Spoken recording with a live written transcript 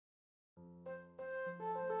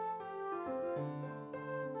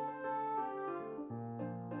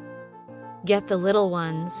Get the little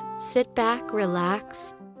ones, sit back,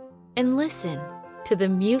 relax, and listen to the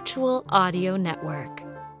Mutual Audio Network.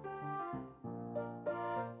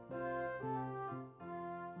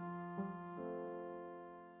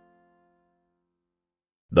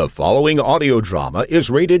 The following audio drama is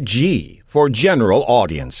rated G for general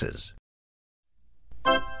audiences.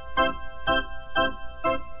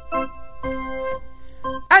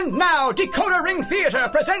 And now, Decoder Ring Theatre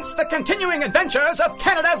presents the continuing adventures of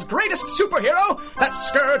Canada's greatest superhero, that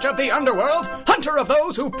scourge of the underworld, hunter of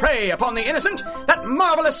those who prey upon the innocent, that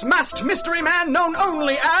marvelous masked mystery man known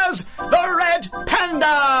only as the Red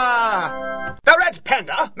Panda! The Red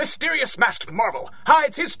Panda, mysterious masked marvel,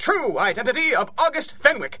 hides his true identity of August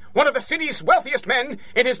Fenwick, one of the city's wealthiest men,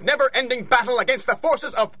 in his never-ending battle against the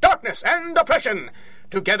forces of darkness and oppression.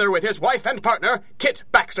 Together with his wife and partner, Kit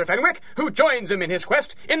Baxter Fenwick, who joins him in his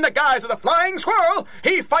quest in the guise of the Flying Squirrel,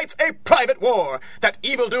 he fights a private war that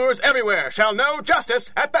evildoers everywhere shall know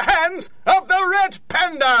justice at the hands of the Red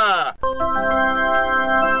Panda!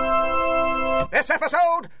 This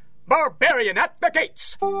episode, Barbarian at the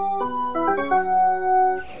Gates.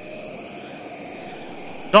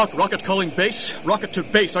 Doc, Rocket calling base. Rocket to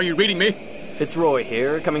base, are you reading me? Fitzroy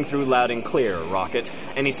here, coming through loud and clear, Rocket.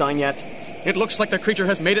 Any sign yet? It looks like the creature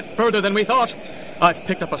has made it further than we thought. I've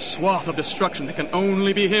picked up a swath of destruction that can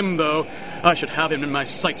only be him, though. I should have him in my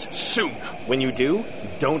sights soon. When you do,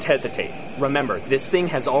 don't hesitate. Remember, this thing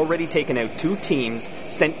has already taken out 2 teams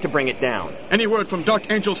sent to bring it down. Any word from Dark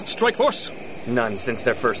Angel's strike force? None since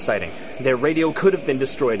their first sighting. Their radio could have been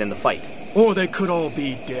destroyed in the fight. Or they could all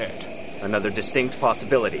be dead. Another distinct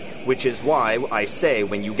possibility, which is why I say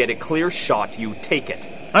when you get a clear shot, you take it.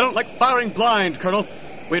 I don't like firing blind, Colonel.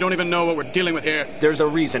 We don't even know what we're dealing with here. There's a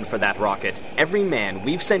reason for that, Rocket. Every man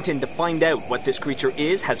we've sent in to find out what this creature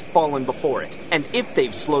is has fallen before it. And if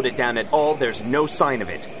they've slowed it down at all, there's no sign of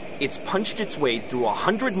it. It's punched its way through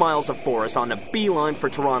 100 miles of forest on a beeline for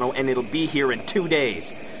Toronto, and it'll be here in 2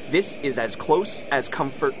 days. This is as close as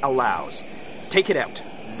comfort allows. Take it out.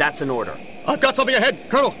 That's an order. I've got something ahead,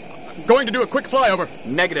 Colonel. Going to do a quick flyover.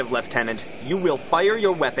 Negative, Lieutenant. You will fire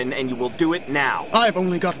your weapon, and you will do it now. I've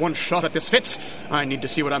only got one shot at this, Fitz. I need to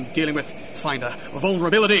see what I'm dealing with. Find a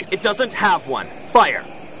vulnerability. It doesn't have one. Fire.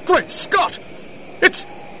 Great Scott! It's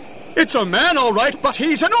a man, all right, but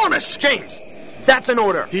he's enormous! James, that's an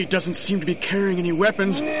order. He doesn't seem to be carrying any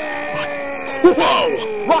weapons, but...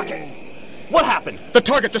 Whoa! Rocket! What happened? The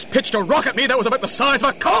target just pitched a rock at me that was about the size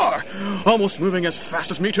of a car! Almost moving as fast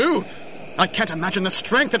as me, too. I can't imagine the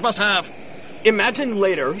strength it must have. Imagine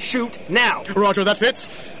later. Shoot now. Roger that, Fitz.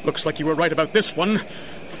 Looks like you were right about this one.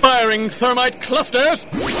 Firing thermite clusters.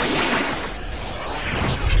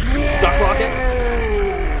 Doc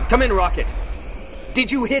Rocket? Come in, Rocket.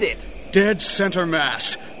 Did you hit it? Dead center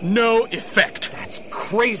mass. No effect. That's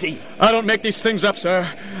crazy. I don't make these things up, sir.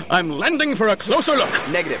 I'm lending for a closer look.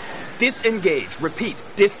 Negative. Disengage. Repeat.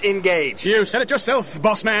 Disengage. You said it yourself,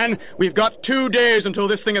 boss man. We've got 2 days until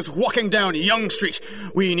this thing is walking down Yonge Street.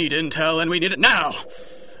 We need intel, and we need it now.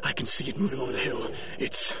 I can see it moving over the hill.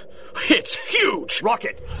 It's huge.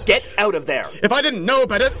 Rocket, get out of there. If I didn't know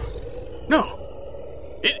better... No.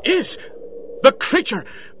 It is. The creature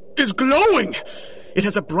is glowing. It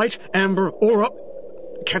has a bright amber aura.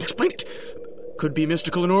 Can't explain it. Could be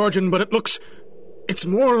mystical in origin, but it's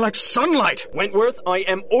more like sunlight. Wentworth, I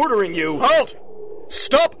am ordering you. Halt!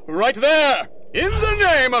 Stop right there! In the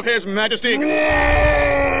name of His Majesty!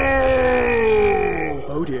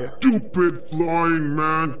 Oh dear. Stupid flying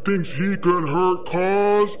man thinks he can hurt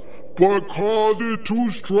Cause, but Cause is too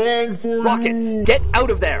strong for Rocket, you. get out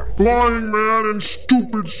of there! Flying man and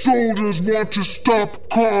stupid soldiers want to stop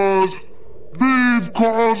Cause. Leave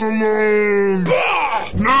Cause alone!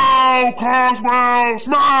 Now, Coswell,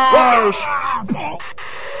 smash!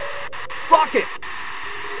 Rocket!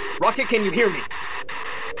 Rocket, can you hear me?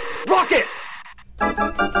 Rocket!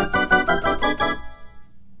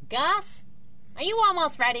 Gus, are you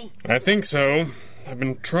almost ready? I think so. I've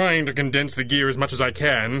been trying to condense the gear as much as I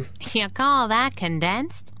can. You call that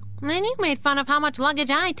condensed? Then you made fun of how much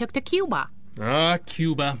luggage I took to Cuba. Ah,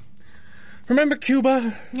 Cuba. Remember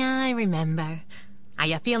Cuba? I remember. Are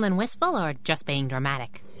you feeling wistful or just being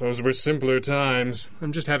dramatic? Those were simpler times.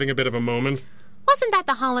 I'm just having a bit of a moment. Wasn't that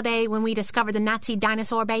the holiday when we discovered the Nazi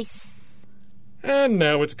dinosaur base? And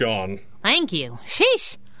now it's gone. Thank you.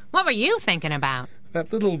 Sheesh. What were you thinking about?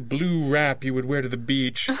 That little blue wrap you would wear to the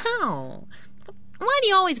beach. Oh. Why do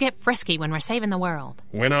you always get frisky when we're saving the world?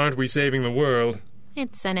 When aren't we saving the world?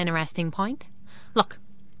 It's an interesting point. Look,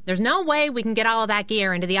 there's no way we can get all of that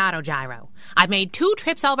gear into the autogyro. I've made 2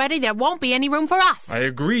 trips already. There won't be any room for us. I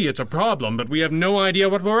agree it's a problem, but we have no idea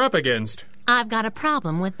what we're up against. I've got a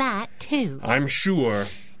problem with that, too. I'm sure.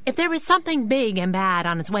 If there is something big and bad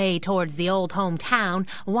on its way towards the old hometown,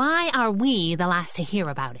 why are we the last to hear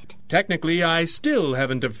about it? Technically, I still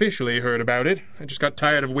haven't officially heard about it. I just got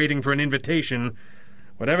tired of waiting for an invitation.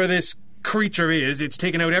 Whatever this creature is, it's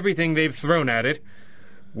taken out everything they've thrown at it.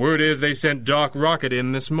 Word is they sent Doc Rocket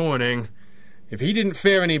in this morning. If he didn't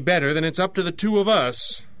fare any better, then it's up to the two of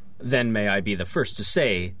us. Then may I be the first to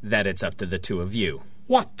say that it's up to the two of you.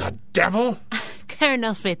 What the devil?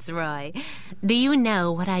 Colonel Fitzroy, do you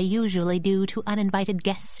know what I usually do to uninvited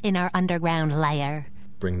guests in our underground lair?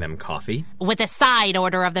 Bring them coffee? With a side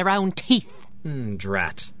order of their own teeth.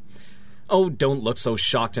 Drat. Oh, don't look so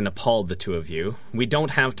shocked and appalled, the two of you. We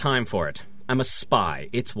don't have time for it. I'm a spy.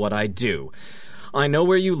 It's what I do. I know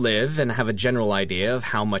where you live and have a general idea of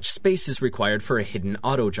how much space is required for a hidden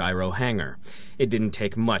autogyro hangar. It didn't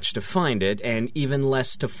take much to find it, and even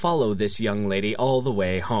less to follow this young lady all the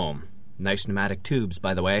way home. Nice pneumatic tubes,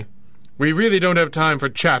 by the way. We really don't have time for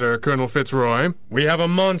chatter, Colonel Fitzroy. We have a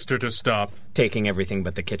monster to stop. Taking everything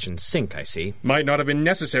but the kitchen sink, I see. Might not have been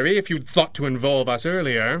necessary if you'd thought to involve us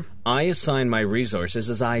earlier. I assign my resources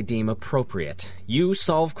as I deem appropriate. You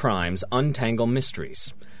solve crimes, untangle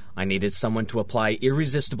mysteries. I needed someone to apply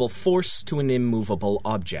irresistible force to an immovable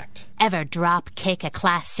object. Ever drop-kick a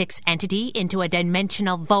Class 6 entity into a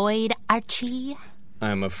dimensional void, Archie?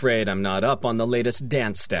 I'm afraid I'm not up on the latest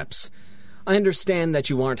dance steps. I understand that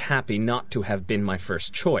you aren't happy not to have been my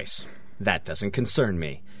first choice. That doesn't concern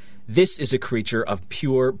me. This is a creature of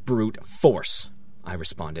pure brute force. I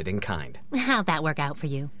responded in kind. How'd that work out for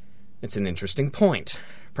you? It's an interesting point.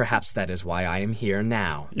 Perhaps that is why I am here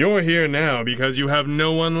now. You're here now because you have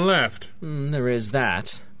no one left. There is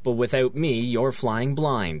that. But without me, you're flying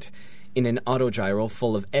blind. In an autogyro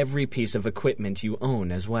full of every piece of equipment you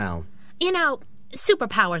own as well. You know,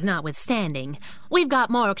 superpowers notwithstanding, we've got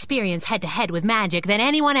more experience head-to-head with magic than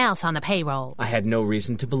anyone else on the payroll. I had no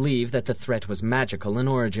reason to believe that the threat was magical in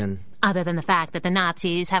origin. Other than the fact that the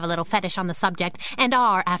Nazis have a little fetish on the subject and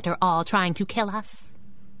are, after all, trying to kill us.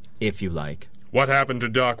 If you like. What happened to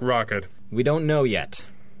Doc Rocket? We don't know yet.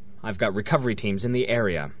 I've got recovery teams in the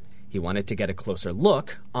area. He wanted to get a closer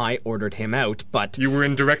look. I ordered him out, but... You were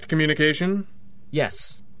in direct communication?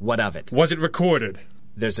 Yes. What of it? Was it recorded?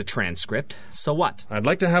 There's a transcript. So what? I'd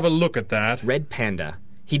like to have a look at that. Red Panda.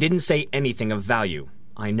 He didn't say anything of value.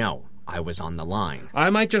 I know. I was on the line. I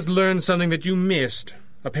might just learn something that you missed.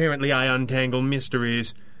 Apparently I untangle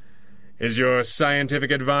mysteries. Is your scientific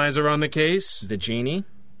advisor on the case? The genie?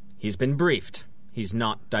 He's been briefed. He's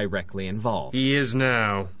not directly involved. He is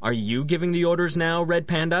now. Are you giving the orders now, Red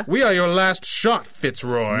Panda? We are your last shot,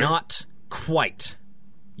 Fitzroy. Not quite.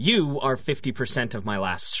 You are 50% of my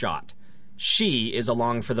last shot. She is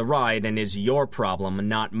along for the ride and is your problem,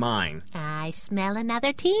 not mine. I smell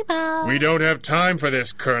another Tebow. We don't have time for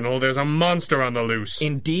this, Colonel. There's a monster on the loose.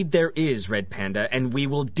 Indeed there is, Red Panda, and we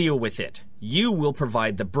will deal with it. You will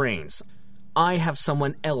provide the brains. I have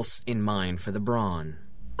someone else in mind for the brawn.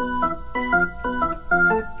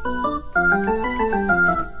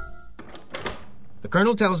 The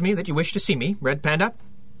Colonel tells me that you wish to see me, Red Panda.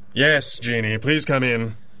 Yes, Genie. Please come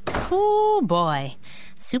in. Oh, boy.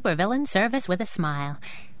 Supervillain service with a smile.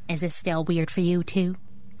 Is this still weird for you, too?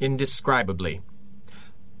 Indescribably.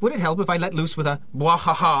 Would it help if I let loose with a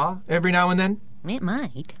bwahaha every now and then? It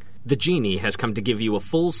might. The genie has come to give you a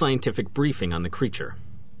full scientific briefing on the creature.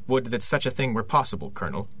 Would that such a thing were possible,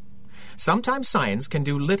 Colonel. Sometimes science can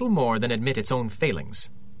do little more than admit its own failings.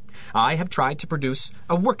 I have tried to produce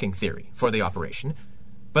a working theory for the operation,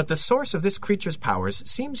 but the source of this creature's powers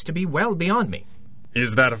seems to be well beyond me.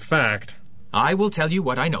 Is that a fact? I will tell you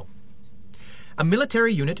what I know. A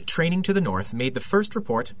military unit training to the north made the first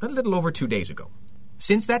report a little over 2 days ago.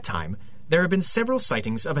 Since that time, there have been several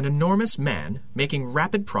sightings of an enormous man making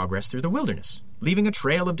rapid progress through the wilderness, leaving a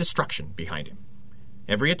trail of destruction behind him.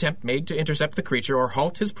 Every attempt made to intercept the creature or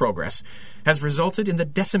halt his progress has resulted in the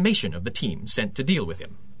decimation of the team sent to deal with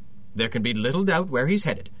him. There can be little doubt where he's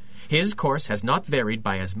headed. His course has not varied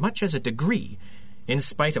by as much as a degree, in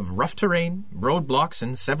spite of rough terrain, roadblocks,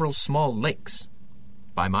 and several small lakes.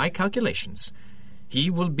 By my calculations, he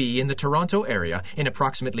will be in the Toronto area in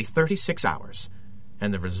approximately 36 hours,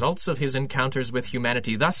 and the results of his encounters with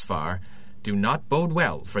humanity thus far do not bode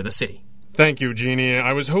well for the city. Thank you, Genie.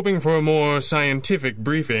 I was hoping for a more scientific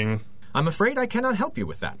briefing. I'm afraid I cannot help you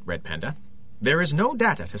with that, Red Panda. There is no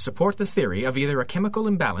data to support the theory of either a chemical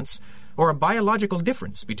imbalance or a biological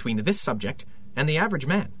difference between this subject and the average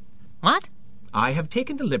man. What? I have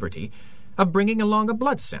taken the liberty of bringing along a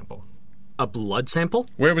blood sample. A blood sample?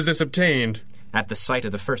 Where was this obtained? At the site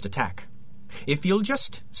of the first attack. If you'll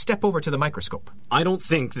just step over to the microscope. I don't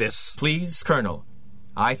think this... Please, Colonel.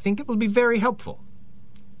 I think it will be very helpful.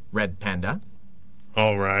 Red Panda.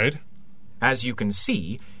 All right. As you can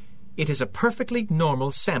see, it is a perfectly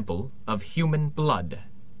normal sample of human blood.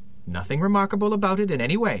 Nothing remarkable about it in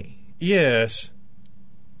any way. Yes.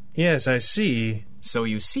 Yes, I see. So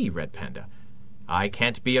you see, Red Panda, I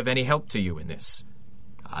can't be of any help to you in this.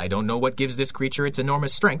 I don't know what gives this creature its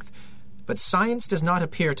enormous strength, but science does not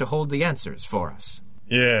appear to hold the answers for us.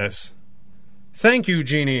 Yes. Thank you,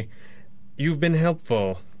 Genie. You've been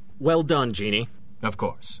helpful. Well done, Genie. Of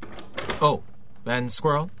course. Oh, and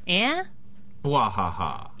Squirrel? Yeah?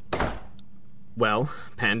 Bwahaha. Well,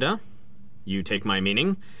 Panda, you take my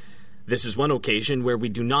meaning. This is one occasion where we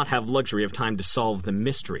do not have luxury of time to solve the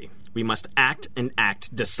mystery. We must act and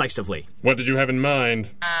act decisively. What did you have in mind?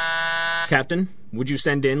 Captain, would you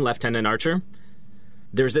send in Lieutenant Archer?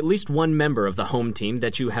 There's at least one member of the home team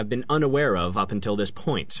that you have been unaware of up until this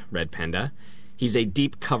point, Red Panda. He's a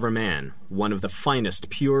deep cover man, one of the finest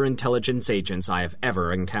pure intelligence agents I have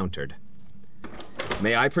ever encountered.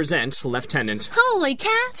 May I present Lieutenant... Holy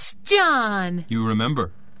cats, John! You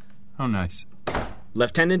remember? How nice.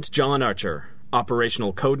 Lieutenant John Archer,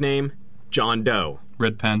 operational codename John Doe.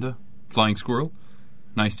 Red Panda, Flying Squirrel,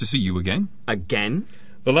 nice to see you again. Again?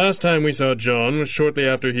 The last time we saw John was shortly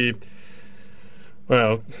after he...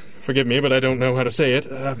 Well, forgive me, but I don't know how to say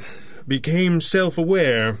it. Became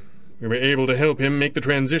self-aware. We were able to help him make the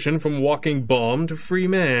transition from walking bomb to free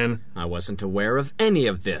man. I wasn't aware of any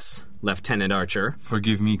of this, Lieutenant Archer.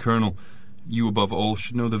 Forgive me, Colonel. You above all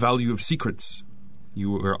should know the value of secrets.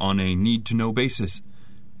 You were on a need-to-know basis.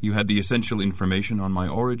 You had the essential information on my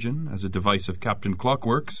origin as a device of Captain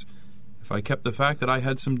Clockwork's. If I kept the fact that I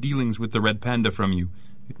had some dealings with the Red Panda from you,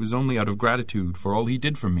 it was only out of gratitude for all he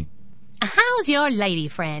did for me. How's your lady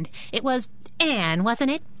friend? It was Anne,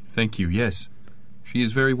 wasn't it? Thank you, yes. She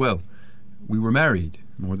is very well. We were married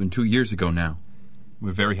more than 2 years ago now.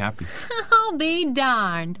 We're very happy. I'll be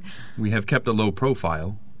darned. We have kept a low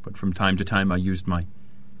profile, but from time to time I used my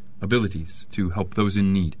abilities to help those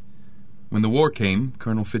in need. When the war came,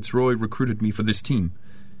 Colonel Fitzroy recruited me for this team.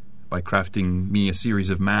 By crafting me a series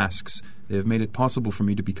of masks, they have made it possible for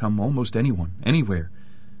me to become almost anyone, anywhere.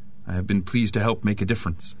 I have been pleased to help make a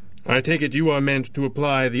difference. I take it you are meant to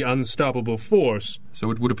apply the unstoppable force.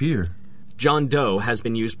 So it would appear. John Doe has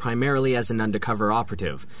been used primarily as an undercover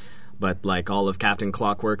operative, but like all of Captain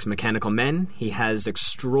Clockwork's mechanical men, he has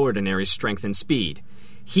extraordinary strength and speed.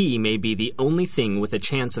 He may be the only thing with a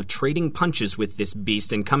chance of trading punches with this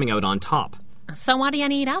beast and coming out on top. So what do you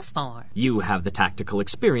need us for? You have the tactical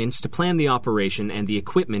experience to plan the operation and the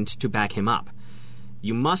equipment to back him up.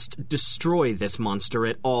 You must destroy this monster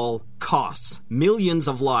at all costs. Millions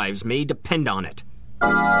of lives may depend on it.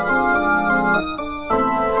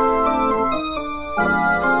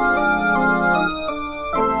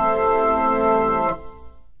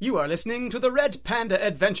 You are listening to the Red Panda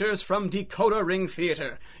Adventures from Decoder Ring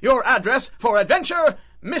Theater. Your address for adventure,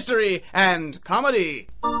 mystery, and comedy.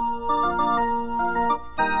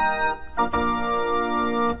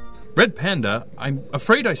 Red Panda, I'm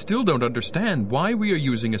afraid I still don't understand why we are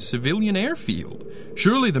using a civilian airfield.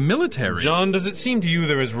 Surely the military... John, does it seem to you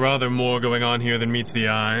there is rather more going on here than meets the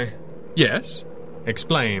eye? Yes.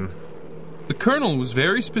 Explain. The Colonel was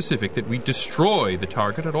very specific that we destroy the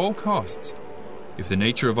target at all costs. If the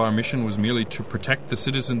nature of our mission was merely to protect the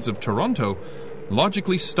citizens of Toronto,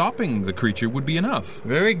 logically stopping the creature would be enough.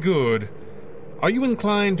 Very good. Are you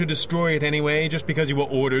inclined to destroy it anyway, just because you were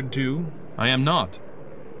ordered to? I am not.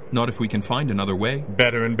 Not if we can find another way.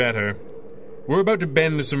 Better and better. We're about to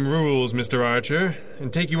bend some rules, Mr. Archer,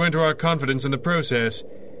 and take you into our confidence in the process.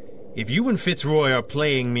 If you and Fitzroy are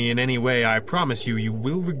playing me in any way, I promise you, you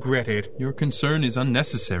will regret it. Your concern is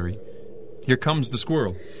unnecessary. Here comes the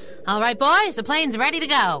squirrel. All right, boys, the plane's ready to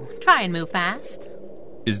go. Try and move fast.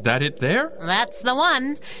 Is that it there? That's the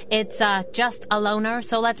one. It's just a loner,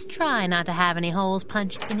 so let's try not to have any holes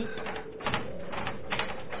punched in it.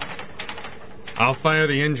 I'll fire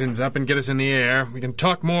the engines up and get us in the air. We can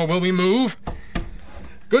talk more while we move.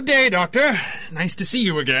 Good day, Doctor. Nice to see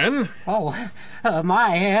you again. Oh,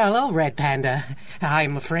 hello, Red Panda.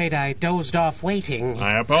 I'm afraid I dozed off waiting.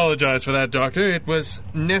 I apologize for that, Doctor. It was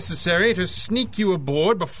necessary to sneak you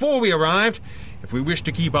aboard before we arrived if we wish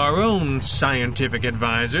to keep our own scientific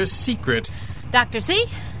advisor secret. Dr. C,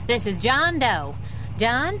 this is John Doe.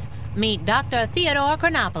 John, meet Dr. Theodore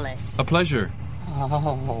Chronopoulos. A pleasure.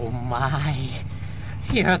 Oh, my.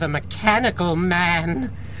 You're the mechanical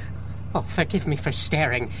man. Oh, forgive me for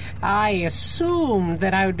staring. I assumed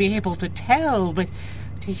that I would be able to tell, but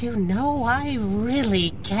Do you know, I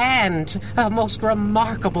really can't. A most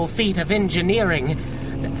remarkable feat of engineering.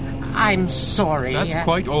 I'm sorry. That's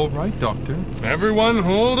quite all right, Doctor. Everyone,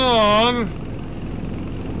 hold on.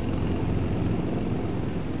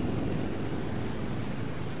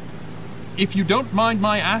 If you don't mind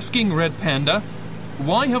my asking, Red Panda,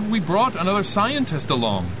 why have we brought another scientist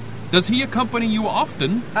along? Does he accompany you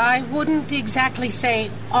often? I wouldn't exactly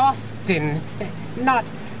say often. Not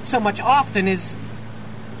so much often as...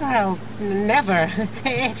 well, never.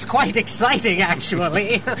 It's quite exciting,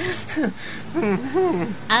 actually.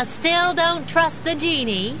 I still don't trust the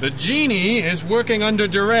genie. The genie is working under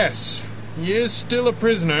duress. He is still a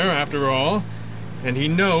prisoner, after all, and he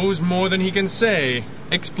knows more than he can say.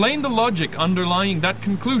 Explain the logic underlying that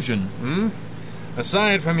conclusion.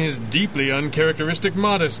 Aside from his deeply uncharacteristic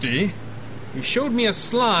modesty, he showed me a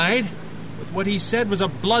slide with what he said was a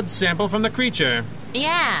blood sample from the creature.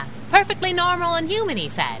 Yeah, perfectly normal and human, he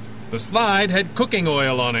said. The slide had cooking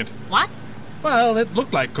oil on it. What? Well, it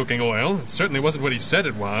looked like cooking oil. It certainly wasn't what he said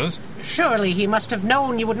it was. Surely he must have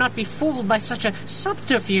known you would not be fooled by such a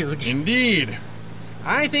subterfuge. Indeed.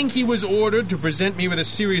 I think he was ordered to present me with a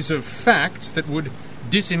series of facts that would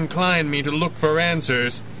disincline me to look for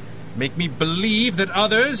answers, make me believe that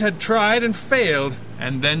others had tried and failed.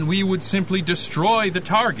 And then we would simply destroy the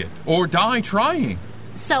target, or die trying.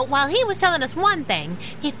 So while he was telling us one thing,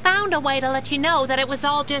 he found a way to let you know that it was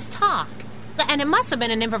all just talk. And it must have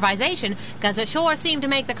been an improvisation, because it sure seemed to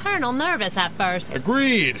make the Colonel nervous at first.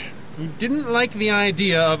 Agreed. He didn't like the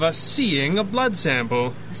idea of us seeing a blood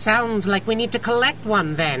sample. Sounds like we need to collect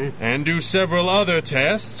one, then. And do several other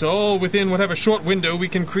tests, all within whatever short window we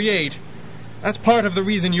can create. That's part of the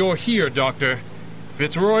reason you're here, Doctor.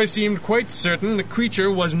 Fitzroy seemed quite certain the creature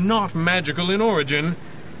was not magical in origin,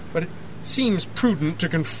 but it seems prudent to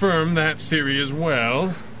confirm that theory as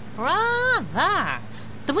well. Brava!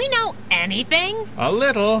 Do we know anything? A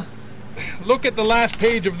little. Look at the last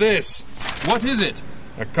page of this. What is it?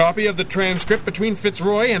 A copy of the transcript between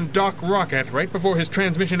Fitzroy and Doc Rocket right before his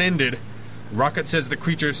transmission ended. Rocket says the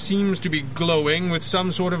creature seems to be glowing with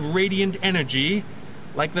some sort of radiant energy,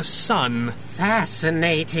 like the sun.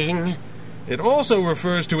 Fascinating. It also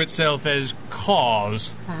refers to itself as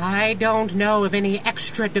Cause. I don't know of any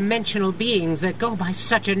extra-dimensional beings that go by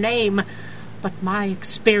such a name, but my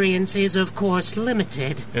experience is, of course,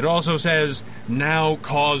 limited. It also says, now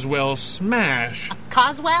Coswell Smash.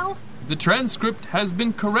 Coswell? The transcript has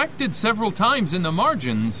been corrected several times in the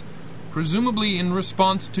margins, presumably in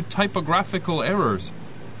response to typographical errors.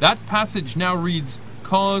 That passage now reads,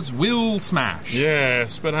 Cause will smash.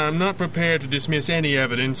 Yes, but I'm not prepared to dismiss any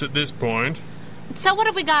evidence at this point. So what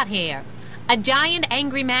have we got here? A giant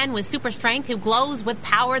angry man with super strength who glows with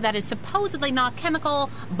power that is supposedly not chemical,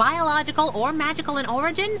 biological, or magical in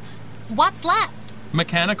origin? What's left?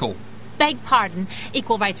 Mechanical. Beg pardon,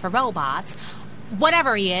 equal rights for robots.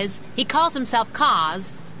 Whatever he is, he calls himself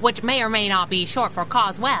Cause, which may or may not be short for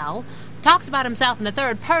Coswell, talks about himself in the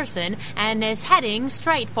third person, and is heading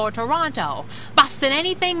straight for Toronto, busting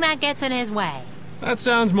anything that gets in his way. That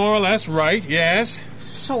sounds more or less right, yes.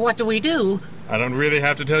 So what do we do? I don't really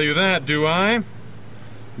have to tell you that, do I?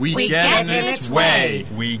 We get in its way.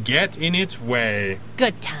 We get in its way.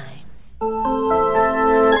 Good times.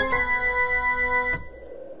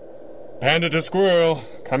 Panda to Squirrel.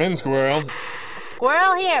 Come in, Squirrel.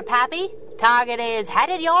 Squirrel here, Pappy. Target is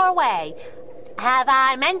headed your way. Have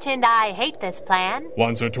I mentioned I hate this plan?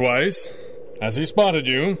 Once or twice. Has he spotted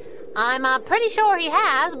you? I'm pretty sure he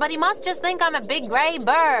has, but he must just think I'm a big gray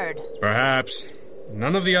bird. Perhaps.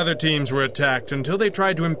 None of the other teams were attacked until they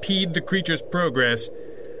tried to impede the creature's progress.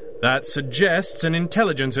 That suggests an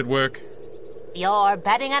intelligence at work. You're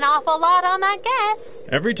betting an awful lot on that guess.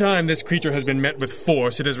 Every time this creature has been met with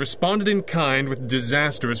force, it has responded in kind with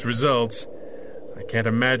disastrous results. I can't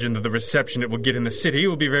imagine that the reception it will get in the city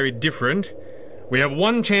will be very different. We have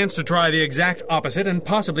one chance to try the exact opposite and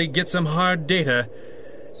possibly get some hard data.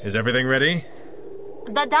 Is everything ready?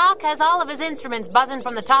 The doc has all of his instruments buzzing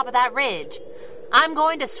from the top of that ridge. I'm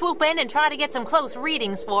going to swoop in and try to get some close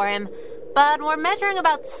readings for him. But we're measuring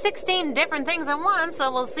about 16 different things at once,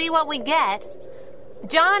 so we'll see what we get.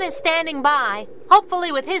 John is standing by.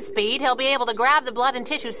 Hopefully with his speed, he'll be able to grab the blood and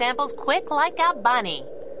tissue samples quick like a bunny.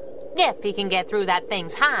 If he can get through that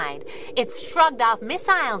thing's hide. It's shrugged off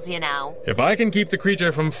missiles, you know. If I can keep the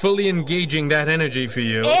creature from fully engaging that energy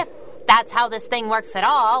field... If that's how this thing works at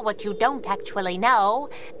all, what you don't actually know,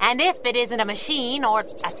 and if it isn't a machine or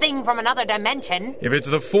a thing from another dimension... If it's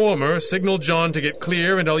the former, signal John to get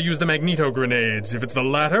clear and I'll use the magneto grenades. If it's the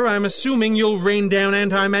latter, I'm assuming you'll rain down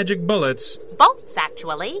anti-magic bullets. Both,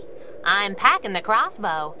 actually. I'm packing the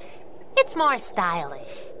crossbow. It's more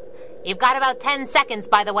stylish. You've got about 10 seconds,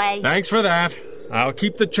 by the way. Thanks for that. I'll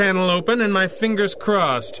keep the channel open and my fingers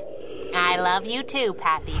crossed. I love you too,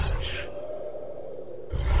 Pappy.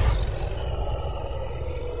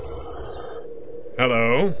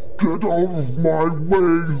 Hello? Get out of my way,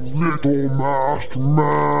 little masked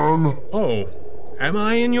man. Oh, am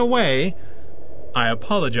I in your way? I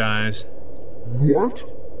apologize. What?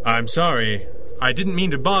 I'm sorry. I didn't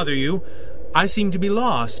mean to bother you. I seem to be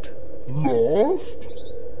lost. Lost?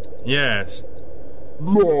 Yes.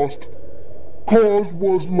 Lost. Cause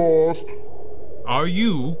was lost. Are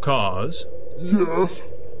you Cause? Yes.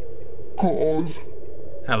 Cause.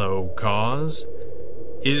 Hello, Cause.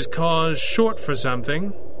 Is Cause short for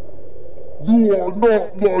something? You are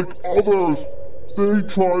not like others. They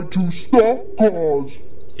tried to stop Cause.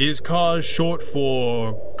 Is Cause short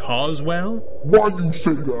for Coswell? Why you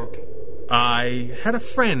say that? I had a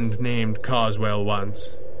friend named Coswell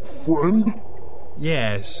once. Friend?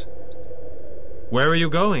 Yes. Where are you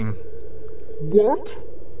going? What?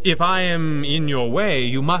 If I am in your way,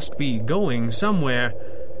 you must be going somewhere.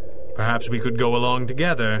 Perhaps we could go along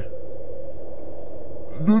together.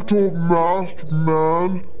 Little masked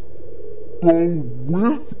man? Go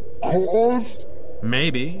with Cause?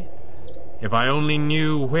 Maybe. If I only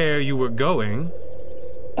knew where you were going.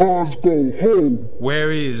 Cause go home.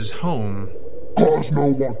 Where is home? Cause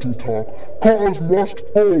know what to talk. Cause must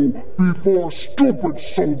go before stupid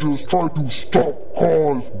soldiers try to stop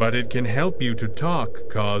Cause. But it can help you to talk,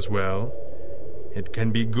 Coswell. It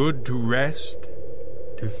can be good to rest,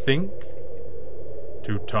 to think,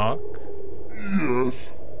 to talk. Yes.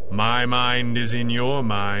 My mind is in your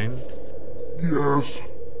mind. Yes.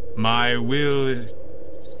 My will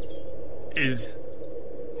is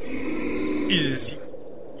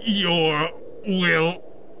your will.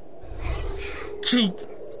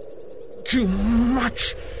 Too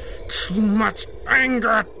much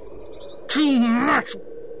anger, too much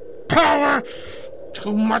power,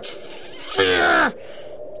 too much fear.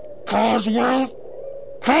 Coswell,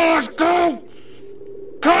 Cause go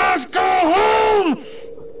home.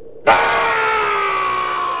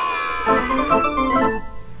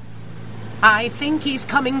 I think he's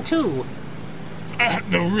coming too. At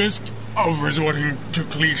the risk of resorting to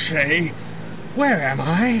cliché, where am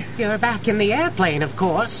I? You're back in the airplane, of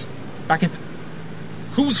course. Back in...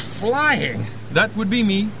 Who's flying? That would be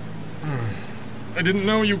me. I didn't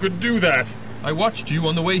know you could do that. I watched you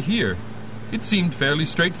on the way here. It seemed fairly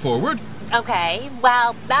straightforward. Okay,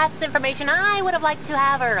 well, that's information I would have liked to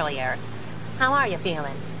have earlier. How are you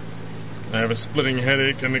feeling? I have a splitting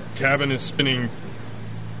headache and the cabin is spinning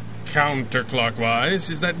counterclockwise.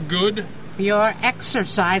 Is that good? Your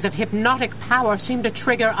exercise of hypnotic power seemed to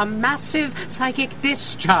trigger a massive psychic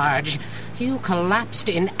discharge. You collapsed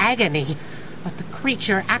in agony, but the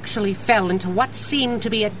creature actually fell into what seemed to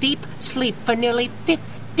be a deep sleep for nearly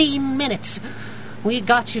 50 minutes. We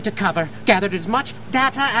got you to cover, gathered as much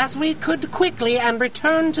data as we could quickly, and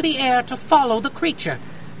returned to the air to follow the creature.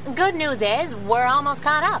 Good news is, we're almost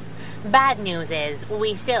caught up. Bad news is,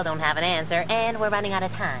 we still don't have an answer, and we're running out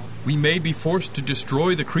of time. We may be forced to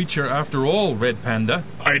destroy the creature after all, Red Panda.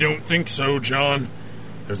 I don't think so, John.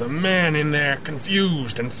 There's a man in there,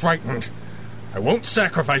 confused and frightened. I won't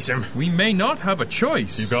sacrifice him. We may not have a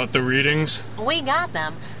choice. You got the readings? We got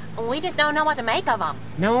them. We just don't know what to make of them.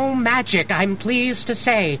 No magic, I'm pleased to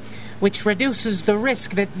say, which reduces the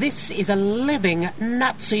risk that this is a living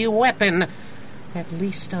Nazi weapon. At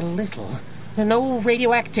least a little. No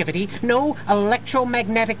radioactivity, no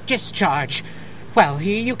electromagnetic discharge. Well,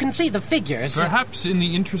 you can see the figures. Perhaps in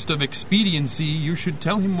the interest of expediency, you should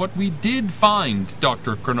tell him what we did find,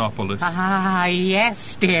 Dr. Chronopoulos. Ah,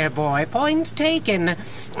 yes, dear boy. Point taken.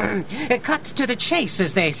 Cut to the chase,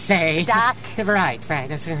 as they say. Doc. Right.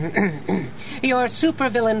 Your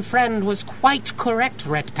supervillain friend was quite correct,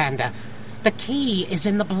 Red Panda. The key is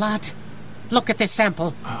in the blood. Look at this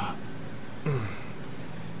sample.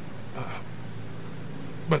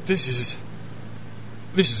 But this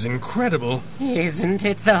is incredible. Isn't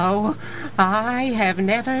it, though? I have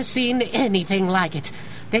never seen anything like it.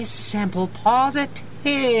 This sample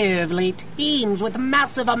positively teems with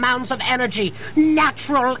massive amounts of energy.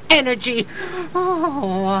 Natural energy.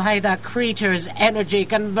 Oh, why, the creature's energy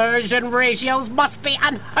conversion ratios must be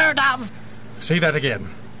unheard of. Say that again.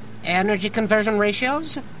 Energy conversion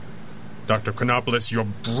ratios? Dr. Chronopoulos, you're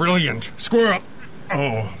brilliant. Squirrel!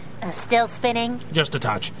 Oh. Still spinning? Just a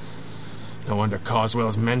touch. No wonder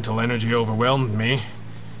Coswell's mental energy overwhelmed me.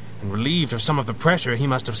 And relieved of some of the pressure, he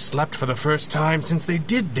must have slept for the first time since they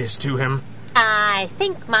did this to him. I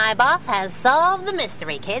think my boss has solved the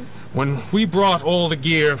mystery, kids. When we brought all the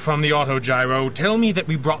gear from the autogyro, tell me that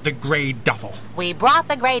we brought the gray duffel. We brought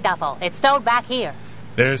the gray duffel. It's stowed back here.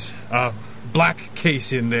 There's a black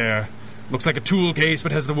case in there. Looks like a tool case,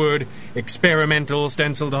 but has the word experimental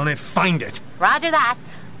stenciled on it. Find it. Roger that.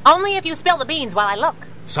 Only if you spill the beans while I look.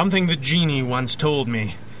 Something the genie once told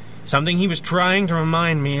me. Something he was trying to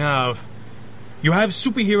remind me of. You have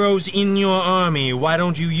superheroes in your army. Why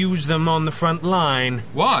don't you use them on the front line?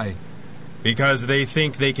 Why? Because they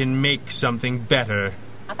think they can make something better.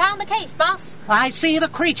 I found the case, boss. I see the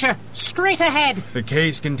creature. Straight ahead. The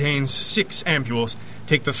case contains 6 ampules.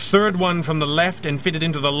 Take the third one from the left and fit it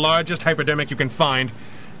into the largest hypodermic you can find.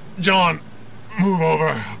 John, move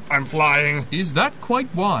over. I'm flying. Is that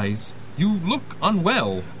quite wise? You look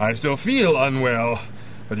unwell. I still feel unwell,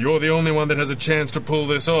 but you're the only one that has a chance to pull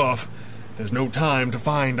this off. There's no time to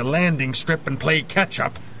find a landing strip and play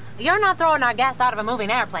catch-up. You're not throwing our guest out of a moving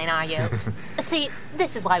airplane, are you? See,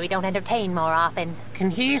 this is why we don't entertain more often. Can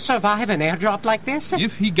he survive an airdrop like this?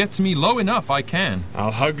 If he gets me low enough, I can.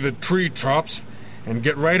 I'll hug the tree tops and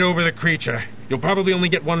get right over the creature. You'll probably only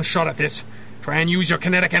get one shot at this. Try and use your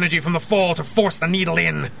kinetic energy from the fall to force the needle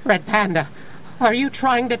in. Red Panda, are you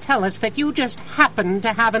trying to tell us that you just happen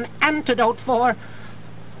to have an antidote for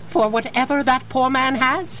whatever that poor man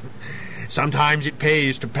has? Sometimes it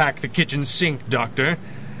pays to pack the kitchen sink, Doctor.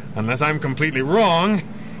 Unless I'm completely wrong,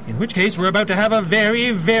 in which case we're about to have a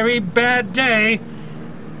very, very bad day.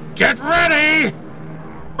 Get ready!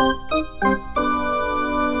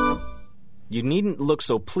 You needn't look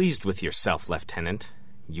so pleased with yourself, Lieutenant.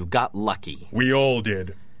 You got lucky. We all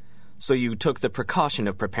did. So you took the precaution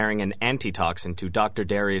of preparing an antitoxin to Dr.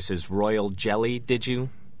 Darius's royal jelly, did you?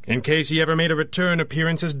 In case he ever made a return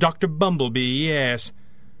appearance as Dr. Bumblebee, yes.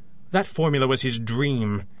 That formula was his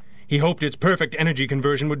dream. He hoped its perfect energy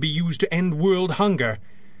conversion would be used to end world hunger.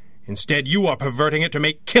 Instead, you are perverting it to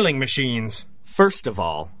make killing machines. First of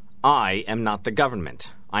all, I am not the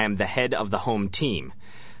government. I am the head of the home team.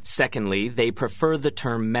 Secondly, they prefer the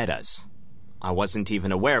term metas. I wasn't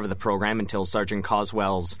even aware of the program until Sergeant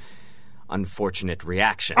Coswell's unfortunate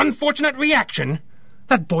reaction. Unfortunate reaction?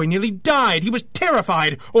 That boy nearly died. He was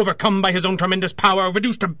terrified, overcome by his own tremendous power,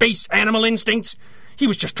 reduced to base animal instincts. He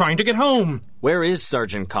was just trying to get home. Where is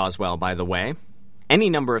Sergeant Coswell, by the way? Any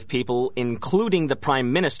number of people, including the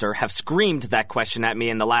Prime Minister, have screamed that question at me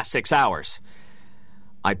in the last 6 hours.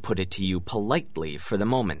 I put it to you politely for the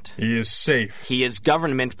moment. He is safe. He is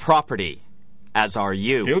government property, as are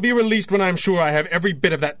you. He'll be released when I'm sure I have every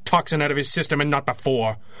bit of that toxin out of his system and not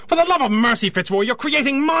before. For the love of mercy, Fitzroy, you're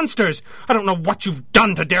creating monsters! I don't know what you've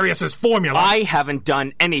done to Darius's formula. I haven't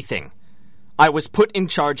done anything. I was put in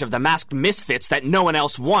charge of the masked misfits that no one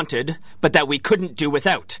else wanted, but that we couldn't do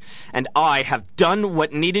without. And I have done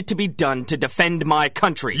what needed to be done to defend my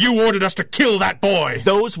country. You ordered us to kill that boy!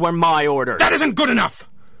 Those were my orders. That isn't good enough!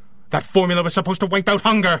 That formula was supposed to wipe out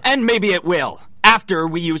hunger. And maybe it will, after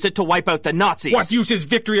we use it to wipe out the Nazis. What use is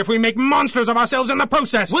victory if we make monsters of ourselves in the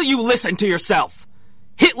process? Will you listen to yourself?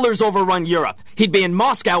 Hitler's overrun Europe. He'd be in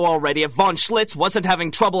Moscow already if von Schlitz wasn't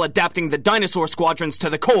having trouble adapting the dinosaur squadrons to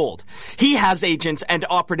the cold. He has agents and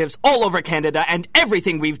operatives all over Canada, and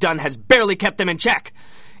everything we've done has barely kept them in check.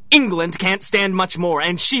 England can't stand much more,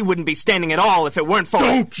 and she wouldn't be standing at all if it weren't for...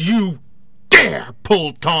 Don't you dare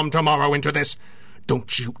pull Tom Tomorrow into this!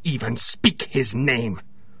 Don't you even speak his name!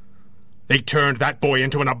 They turned that boy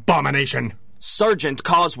into an abomination! Sergeant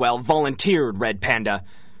Coswell volunteered, Red Panda.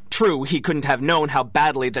 True, he couldn't have known how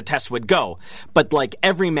badly the test would go, but like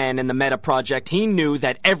every man in the Meta Project, he knew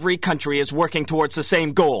that every country is working towards the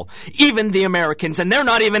same goal, even the Americans, and they're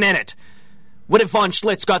not even in it. What if von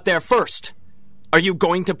Schlitz got there first? Are you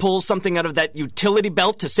going to pull something out of that utility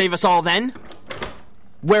belt to save us all then?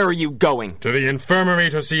 Where are you going? To the infirmary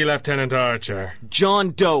to see Lieutenant Archer.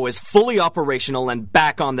 John Doe is fully operational and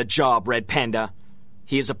back on the job, Red Panda.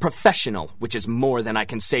 He is a professional, which is more than I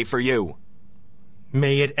can say for you.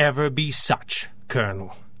 May it ever be such,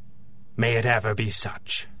 Colonel. May it ever be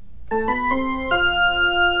such.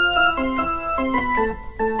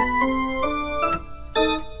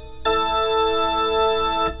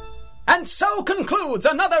 And so concludes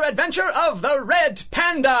another adventure of the Red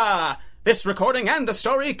Panda! This recording and the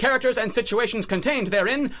story, characters, and situations contained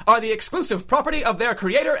therein are the exclusive property of their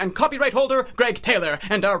creator and copyright holder, Greg Taylor,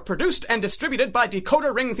 and are produced and distributed by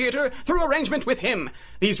Decoder Ring Theater through arrangement with him.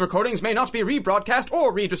 These recordings may not be rebroadcast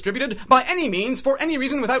or redistributed by any means for any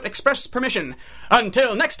reason without express permission.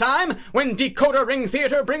 Until next time, when Decoder Ring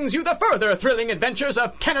Theater brings you the further thrilling adventures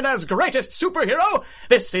of Canada's greatest superhero,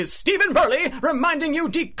 this is Stephen Burley reminding you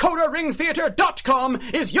DecoderRingTheater.com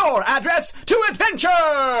is your address to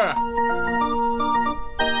adventure!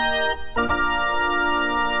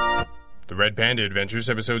 The Red Panda Adventures,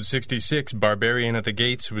 Episode 66, Barbarian at the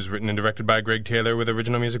Gates, was written and directed by Greg Taylor with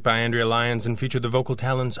original music by Andrea Lyons and featured the vocal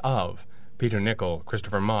talents of Peter Nichol,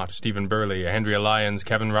 Christopher Mott, Stephen Burley, Andrea Lyons,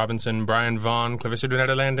 Kevin Robinson, Brian Vaughn, Clarissa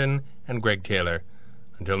Donetta Landon, and Greg Taylor.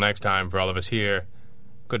 Until next time, for all of us here,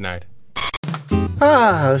 good night.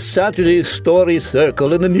 Saturday's Story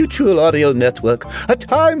Circle in the Mutual Audio Network. A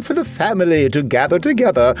time for the family to gather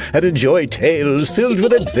together and enjoy tales filled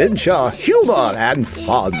with adventure, humor, and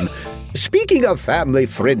fun. Speaking of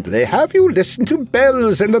family-friendly, have you listened to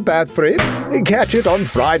Bells in the Bathroom? Catch it on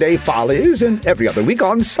Friday Follies and every other week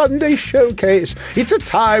on Sunday Showcase. It's a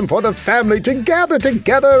time for the family to gather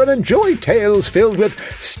together and enjoy tales filled with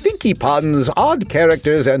stinky puns, odd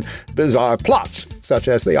characters, and bizarre plots, such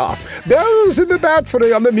as they are. Bells in the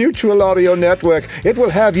Bathroom on the Mutual Audio Network. It will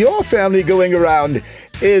have your family going around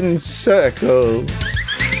in circles.